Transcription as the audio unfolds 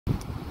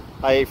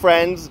Hi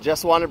friends,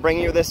 just want to bring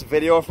you this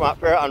video from up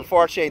here.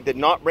 Unfortunately, I did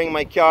not bring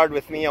my card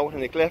with me out in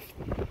the cliff.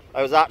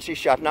 I was actually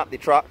shutting up the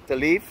truck to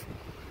leave,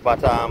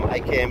 but I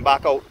came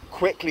back out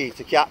quickly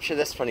to capture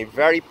this from the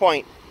very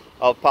point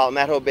of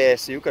Palmetto Bay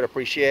so you could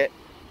appreciate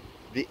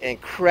the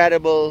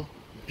incredible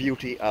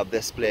beauty of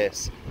this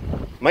place.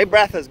 My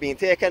breath has been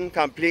taken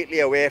completely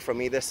away from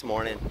me this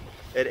morning.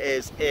 It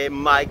is a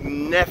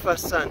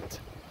magnificent,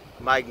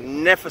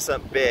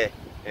 magnificent bay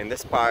in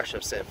this parish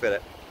of St.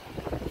 Philip.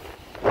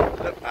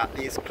 Look at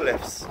these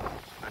cliffs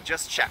and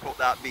just check out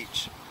that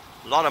beach.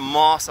 A lot of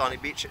moss on the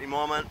beach at the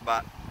moment,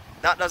 but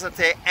that doesn't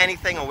take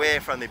anything away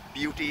from the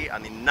beauty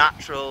and the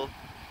natural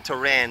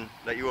terrain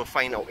that you will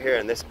find out here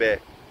in this bay.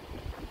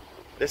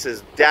 This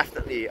is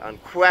definitely,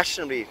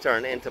 unquestionably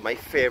turned into my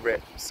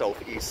favorite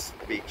southeast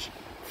beach,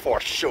 for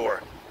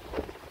sure.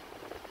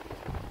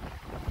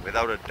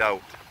 Without a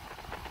doubt.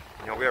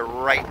 You know, we're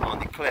right on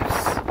the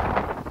cliffs,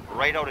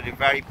 right out at the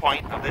very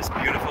point of this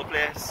beautiful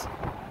place.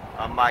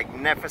 A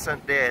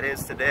magnificent day it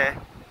is today.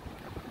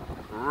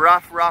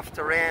 Rough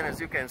terrain, as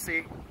you can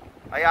see.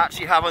 I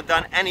actually haven't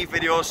done any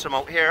videos from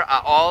out here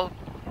at all.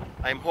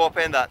 I'm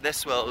hoping that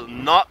this will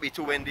not be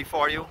too windy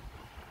for you,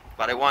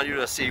 but I want you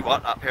to see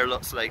what up here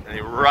looks like in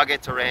the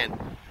rugged terrain.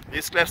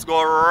 These cliffs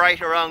go right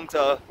around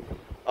to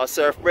a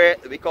surf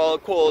break that we call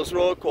Coles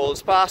Road,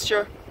 Coles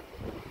Pasture,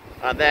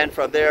 and then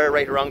from there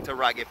right around to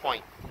Ragged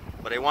Point.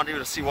 But I want you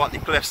to see what the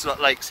cliffs look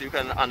like so you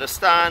can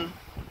understand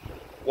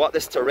what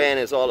this terrain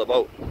is all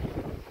about.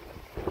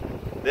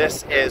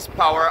 This is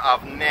power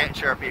of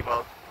nature,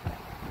 people.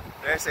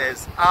 This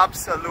is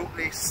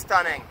absolutely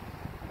stunning.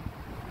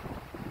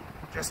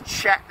 Just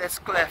check this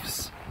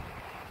cliffs.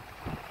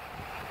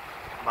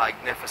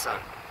 Magnificent.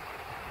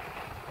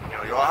 You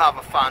know, you'll have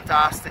a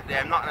fantastic day.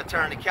 I'm not going to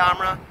turn the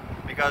camera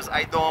because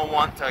I don't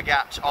want to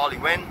catch all the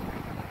wind.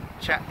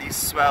 Check these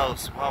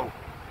swells. Wow.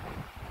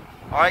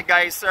 Alright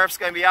guys, surf's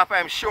going to be up,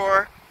 I'm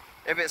sure.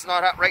 If it's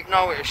not up right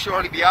now, it'll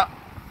surely be up.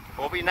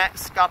 It'll be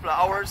next couple of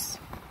hours.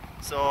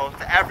 So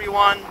to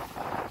everyone,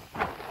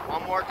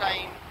 one more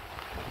time,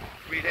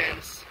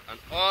 greetings and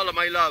all of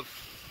my love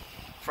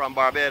from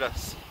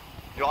Barbados.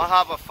 You all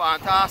have a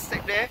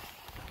fantastic day.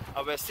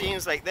 And with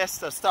scenes like this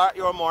to start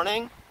your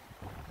morning,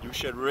 you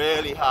should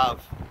really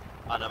have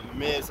an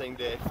amazing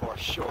day for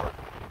sure,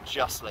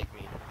 just like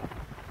me.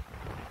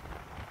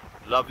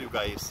 Love you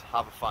guys.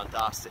 Have a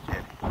fantastic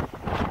day.